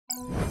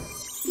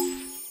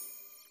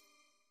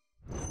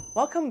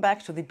Welcome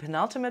back to the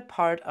penultimate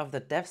part of the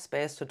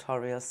DevSpace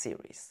Tutorial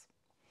Series.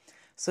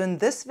 So in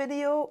this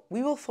video,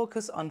 we will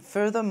focus on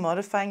further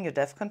modifying your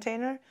dev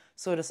container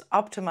so it is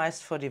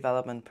optimized for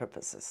development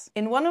purposes.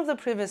 In one of the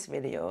previous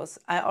videos,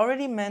 I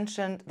already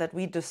mentioned that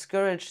we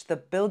discourage the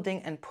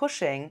building and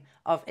pushing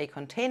of a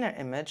container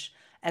image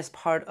as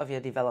part of your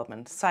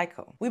development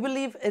cycle. We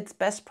believe it's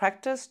best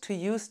practice to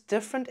use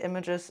different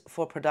images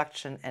for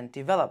production and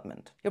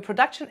development. Your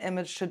production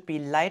image should be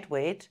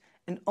lightweight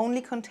and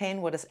only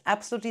contain what is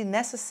absolutely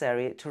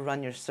necessary to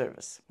run your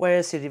service.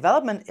 Whereas your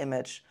development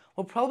image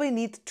will probably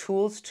need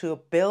tools to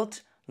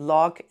build,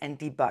 log, and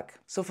debug.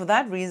 So for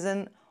that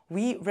reason,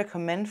 we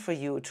recommend for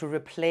you to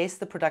replace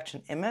the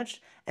production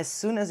image as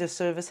soon as your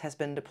service has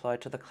been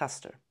deployed to the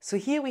cluster. So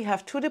here we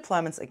have two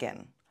deployments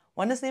again.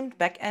 One is named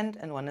backend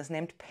and one is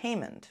named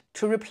payment.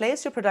 To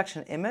replace your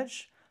production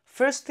image,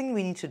 first thing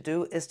we need to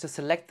do is to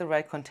select the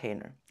right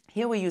container.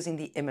 Here we're using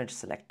the image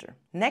selector.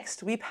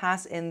 Next, we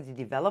pass in the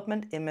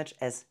development image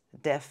as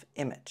dev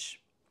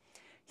image.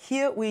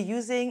 Here we're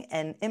using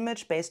an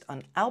image based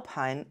on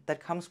Alpine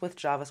that comes with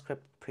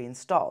JavaScript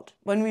pre-installed.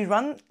 When we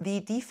run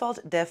the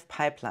default dev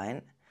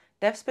pipeline,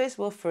 DevSpace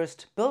will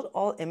first build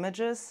all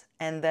images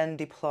and then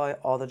deploy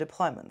all the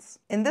deployments.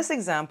 In this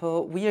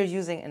example, we are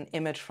using an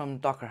image from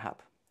Docker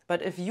Hub.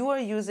 But if you are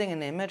using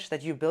an image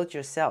that you built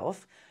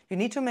yourself, you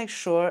need to make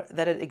sure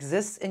that it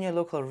exists in your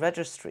local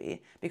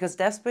registry, because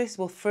DevSpace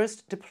will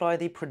first deploy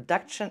the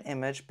production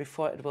image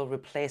before it will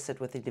replace it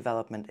with the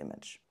development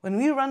image. When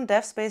we run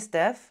DevSpace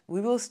dev, we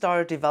will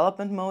start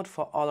development mode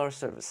for all our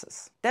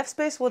services.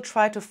 DevSpace will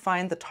try to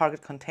find the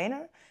target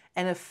container,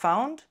 and if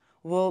found,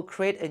 will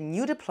create a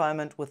new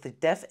deployment with the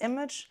dev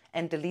image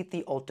and delete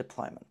the old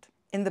deployment.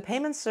 In the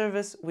payment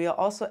service, we are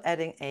also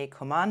adding a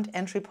command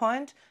entry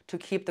point to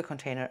keep the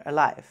container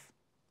alive.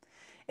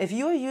 If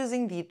you are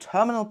using the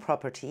terminal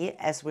property,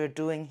 as we're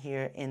doing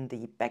here in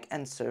the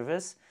backend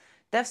service,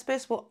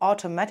 DevSpace will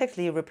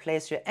automatically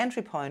replace your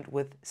entry point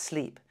with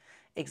sleep,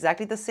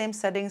 exactly the same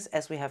settings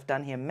as we have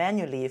done here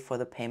manually for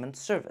the payment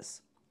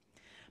service.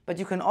 But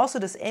you can also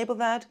disable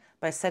that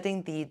by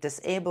setting the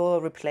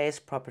disable replace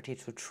property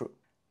to true.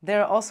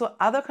 There are also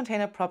other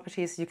container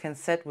properties you can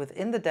set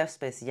within the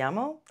DevSpace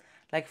YAML,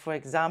 like for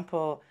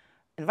example,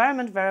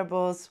 environment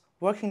variables,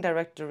 working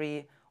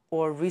directory,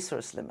 or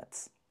resource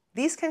limits.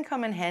 These can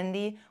come in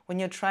handy when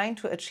you're trying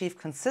to achieve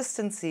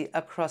consistency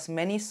across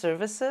many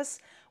services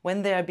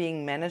when they are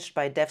being managed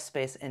by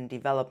DevSpace in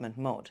development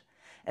mode,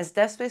 as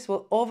DevSpace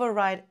will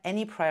override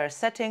any prior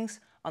settings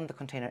on the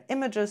container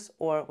images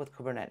or with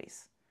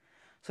Kubernetes.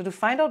 So to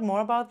find out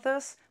more about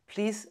this,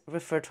 please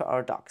refer to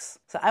our docs.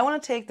 So I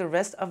want to take the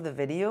rest of the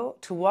video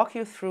to walk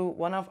you through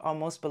one of our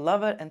most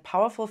beloved and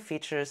powerful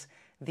features,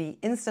 the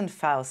instant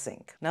file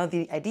sync. Now,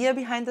 the idea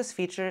behind this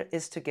feature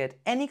is to get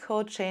any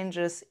code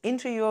changes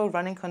into your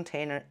running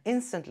container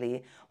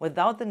instantly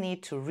without the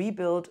need to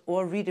rebuild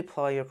or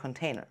redeploy your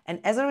container. And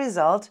as a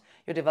result,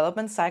 your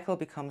development cycle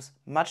becomes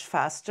much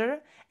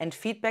faster and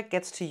feedback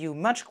gets to you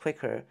much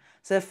quicker.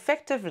 So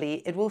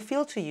effectively, it will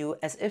feel to you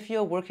as if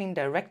you're working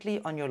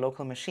directly on your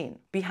local machine.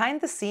 Behind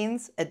the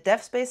scenes, a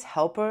DevSpace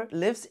helper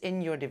lives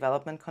in your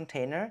development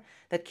container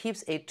that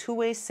keeps a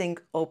two-way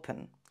sync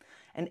open.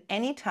 And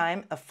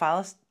anytime a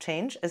file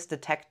change is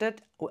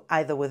detected,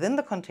 either within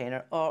the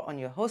container or on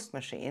your host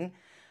machine,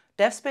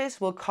 DevSpace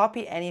will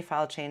copy any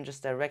file changes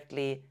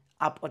directly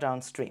up or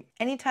downstream.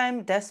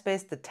 Anytime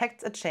DevSpace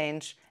detects a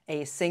change,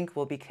 a sync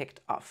will be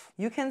kicked off.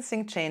 You can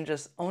sync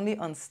changes only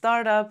on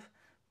startup,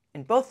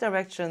 in both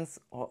directions,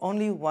 or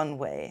only one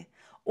way,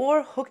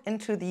 or hook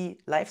into the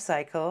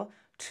lifecycle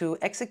to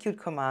execute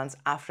commands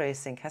after a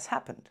sync has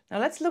happened. Now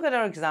let's look at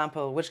our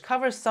example, which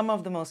covers some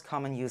of the most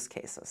common use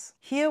cases.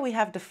 Here we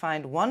have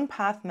defined one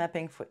path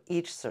mapping for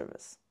each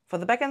service. For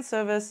the backend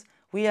service,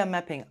 we are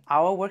mapping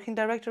our working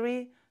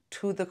directory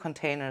to the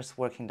container's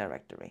working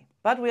directory.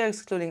 But we are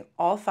excluding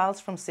all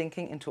files from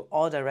syncing into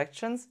all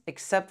directions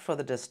except for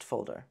the dist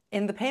folder.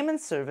 In the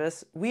payment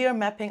service, we are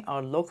mapping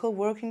our local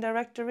working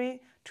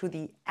directory to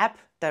the app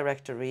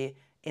directory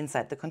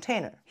inside the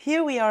container.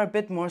 Here we are a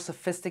bit more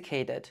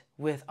sophisticated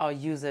with our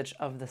usage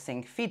of the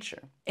sync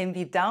feature. In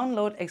the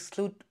download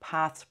exclude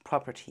paths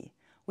property,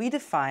 we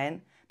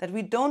define that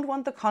we don't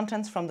want the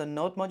contents from the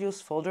node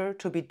modules folder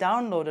to be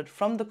downloaded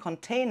from the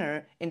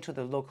container into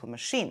the local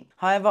machine.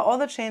 However, all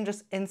the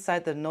changes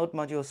inside the node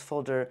modules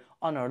folder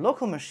on our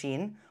local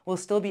machine will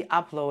still be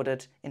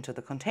uploaded into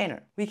the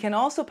container. We can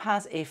also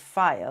pass a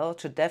file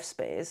to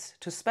DevSpace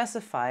to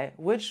specify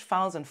which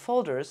files and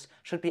folders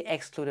should be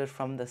excluded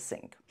from the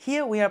sync.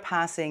 Here we are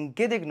passing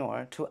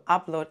gitignore to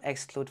upload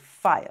exclude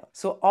file.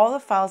 So all the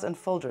files and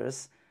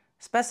folders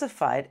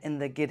specified in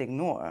the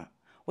gitignore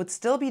would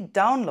still be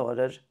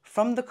downloaded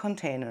from the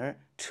container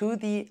to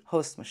the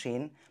host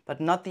machine,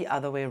 but not the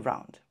other way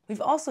around.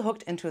 We've also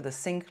hooked into the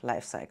sync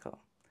lifecycle.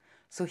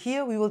 So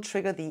here we will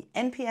trigger the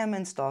npm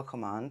install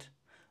command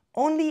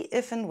only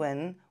if and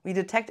when we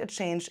detect a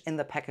change in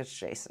the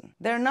package.json.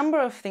 There are a number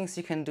of things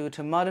you can do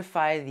to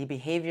modify the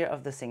behavior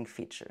of the sync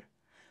feature.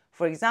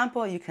 For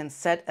example, you can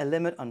set a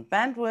limit on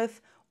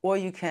bandwidth, or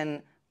you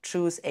can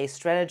choose a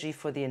strategy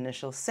for the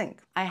initial sync.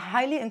 I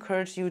highly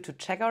encourage you to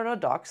check out our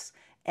docs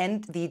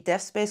and the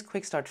DevSpace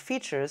Quick Start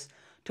features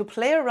to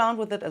play around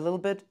with it a little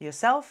bit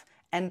yourself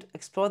and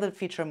explore the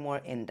feature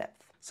more in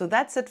depth. So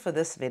that's it for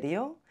this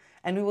video,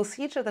 and we will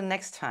see each other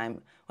next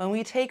time when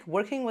we take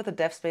working with the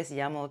DevSpace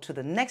YAML to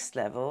the next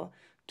level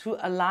to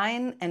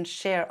align and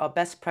share our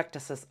best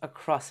practices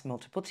across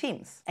multiple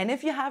teams. And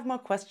if you have more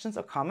questions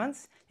or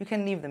comments, you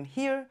can leave them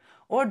here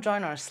or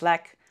join our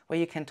Slack where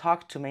you can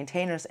talk to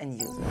maintainers and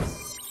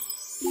users.